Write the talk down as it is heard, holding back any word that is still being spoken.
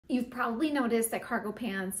You've probably noticed that cargo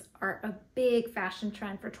pants are a big fashion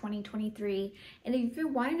trend for 2023. And if you've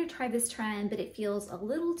been wanting to try this trend, but it feels a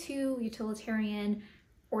little too utilitarian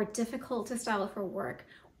or difficult to style for work,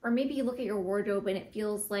 or maybe you look at your wardrobe and it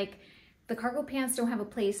feels like the cargo pants don't have a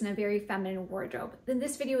place in a very feminine wardrobe, then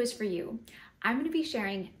this video is for you. I'm going to be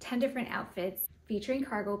sharing 10 different outfits featuring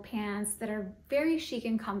cargo pants that are very chic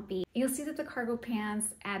and comfy. You'll see that the cargo pants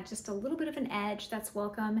add just a little bit of an edge that's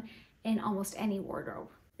welcome in almost any wardrobe.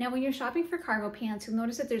 Now, when you're shopping for cargo pants, you'll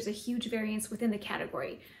notice that there's a huge variance within the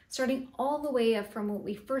category, starting all the way up from what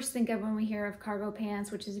we first think of when we hear of cargo pants,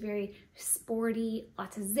 which is very sporty,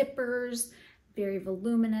 lots of zippers, very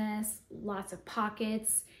voluminous, lots of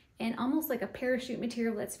pockets, and almost like a parachute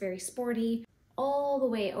material that's very sporty, all the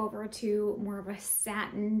way over to more of a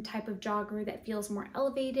satin type of jogger that feels more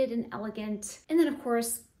elevated and elegant. And then of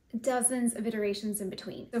course, dozens of iterations in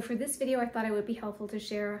between. So for this video, I thought it would be helpful to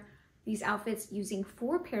share these outfits using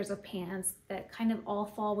 4 pairs of pants that kind of all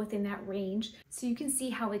fall within that range, so you can see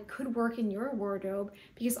how it could work in your wardrobe,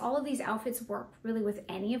 because all of these outfits work really with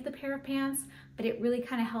any of the pair of pants, but it really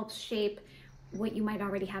kind of helps shape what you might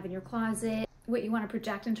already have in your closet, what you want to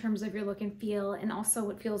project in terms of your look and feel, and also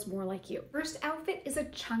what feels more like you. First outfit is a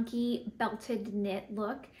chunky belted knit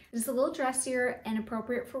look. It's a little dressier and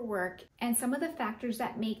appropriate for work, and some of the factors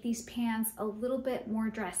that make these pants a little bit more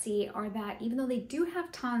dressy are that even though they do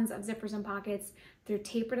have tons of zippers and pockets, they're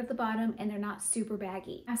tapered at the bottom and they're not super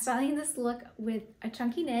baggy. I'm styling this look with a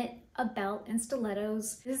chunky knit, a belt, and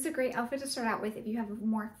stilettos. This is a great outfit to start out with if you have a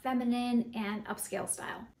more feminine and upscale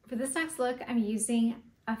style. For this next look, I'm using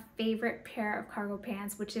a favorite pair of cargo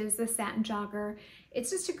pants, which is the satin jogger. It's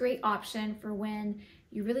just a great option for when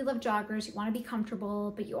you really love joggers, you want to be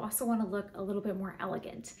comfortable, but you also want to look a little bit more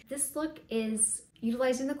elegant. This look is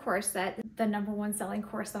utilizing the corset, the #1 selling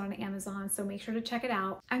corset on Amazon, so make sure to check it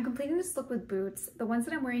out. I'm completing this look with boots. The ones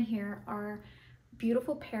that I'm wearing here are a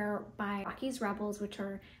beautiful pair by Rocky's Rebels, which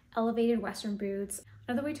are elevated Western boots.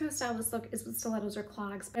 Another way to style this look is with stilettos or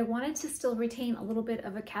clogs, but I wanted to still retain a little bit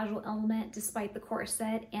of a casual element despite the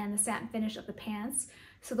corset and the satin finish of the pants.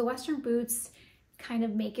 So the Western boots kind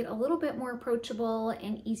of make it a little bit more approachable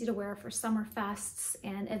and easy to wear for summer fests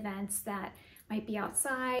and events that might be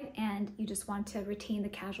outside and you just want to retain the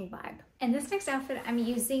casual vibe. And this next outfit, I'm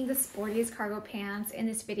using the sportiest cargo pants in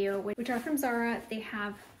this video, which are from Zara. They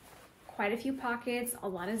have quite a few pockets, a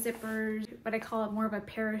lot of zippers, but I call it more of a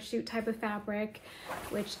parachute type of fabric,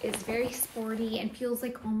 which is very sporty and feels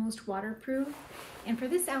like almost waterproof. And for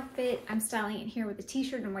this outfit, I'm styling it here with a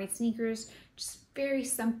t-shirt and white sneakers, just very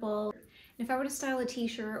simple. And if I were to style a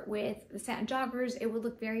t-shirt with the satin joggers, it would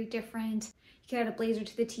look very different. You could add a blazer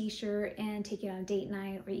to the t-shirt and take it on a date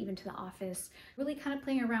night or even to the office. Really kind of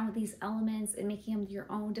playing around with these elements and making them your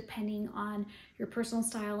own depending on your personal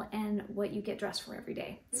style and what you get dressed for every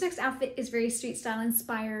day. This next outfit is very street style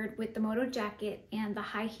inspired with the moto jacket and the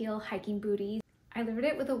high heel hiking booties. I layered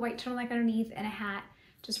it with a white turtleneck underneath and a hat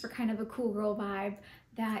just for kind of a cool girl vibe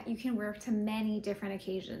that you can wear to many different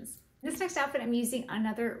occasions. This next outfit, I'm using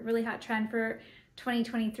another really hot trend for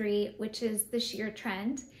 2023, which is the sheer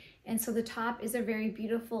trend. And so the top is a very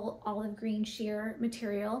beautiful olive green sheer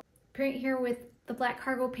material. Pairing it here with the black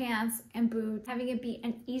cargo pants and boots, having it be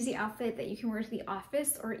an easy outfit that you can wear to the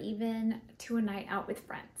office or even to a night out with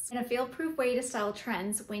friends. And a fail-proof way to style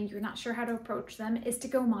trends when you're not sure how to approach them is to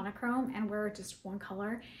go monochrome and wear just one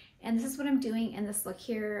color. And this is what I'm doing in this look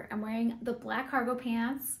here. I'm wearing the black cargo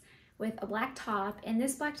pants with a black top, and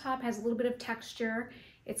this black top has a little bit of texture.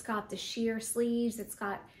 It's got the sheer sleeves, it's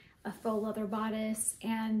got a faux leather bodice,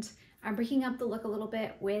 and I'm breaking up the look a little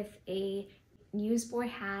bit with a newsboy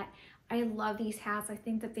hat. I love these hats. I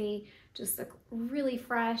think that they just look really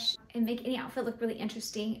fresh and make any outfit look really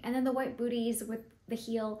interesting. And then the white booties with the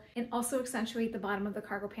heel and also accentuate the bottom of the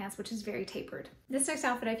cargo pants, which is very tapered. This next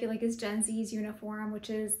outfit I feel like is Gen Z's uniform, which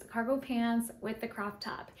is the cargo pants with the crop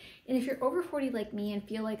top. And if you're over 40 like me and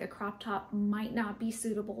feel like a crop top might not be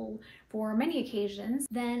suitable for many occasions,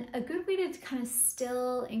 then a good way to kind of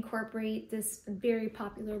still incorporate this very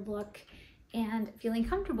popular look and feeling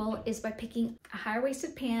comfortable is by picking a higher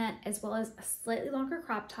waisted pant as well as a slightly longer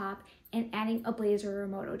crop top and adding a blazer or a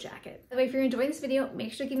moto jacket. By the way, if you're enjoying this video,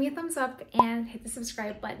 make sure to give me a thumbs up and hit the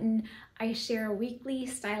subscribe button. I share weekly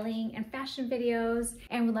styling and fashion videos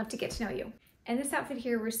and would love to get to know you. In this outfit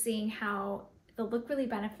here, we're seeing how the look really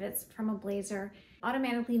benefits from a blazer.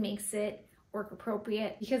 Automatically makes it work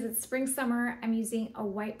appropriate. Because it's spring summer, I'm using a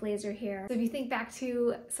white blazer here. So if you think back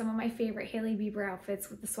to some of my favorite Hailey Bieber outfits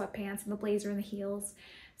with the sweatpants and the blazer and the heels,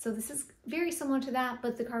 So this is very similar to that,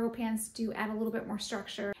 but the cargo pants do add a little bit more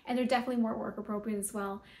structure, and they're definitely more work appropriate as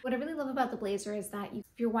well. What I really love about the blazer is that if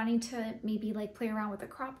you're wanting to maybe like play around with a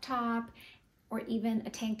crop top or even a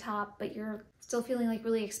tank top, but you're still feeling like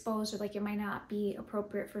really exposed or like it might not be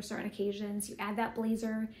appropriate for certain occasions, you add that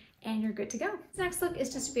blazer and you're good to go. This next look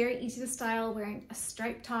is just very easy to style, wearing a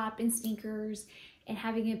striped top and sneakers and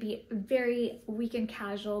having it be very weekend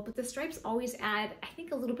casual, but the stripes always add, I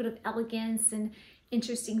think, a little bit of elegance and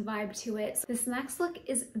interesting vibe to it. So this next look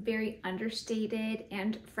is very understated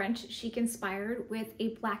and French chic inspired, with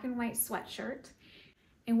a black and white sweatshirt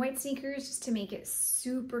and white sneakers just to make it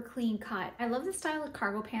super clean cut. I love the style of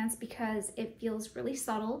cargo pants because it feels really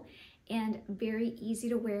subtle and very easy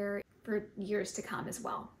to wear for years to come as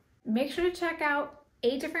well. Make sure to check out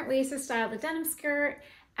 8 different ways to style the denim skirt,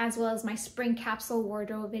 as well as my spring capsule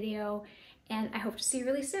wardrobe video, and I hope to see you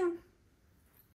really soon.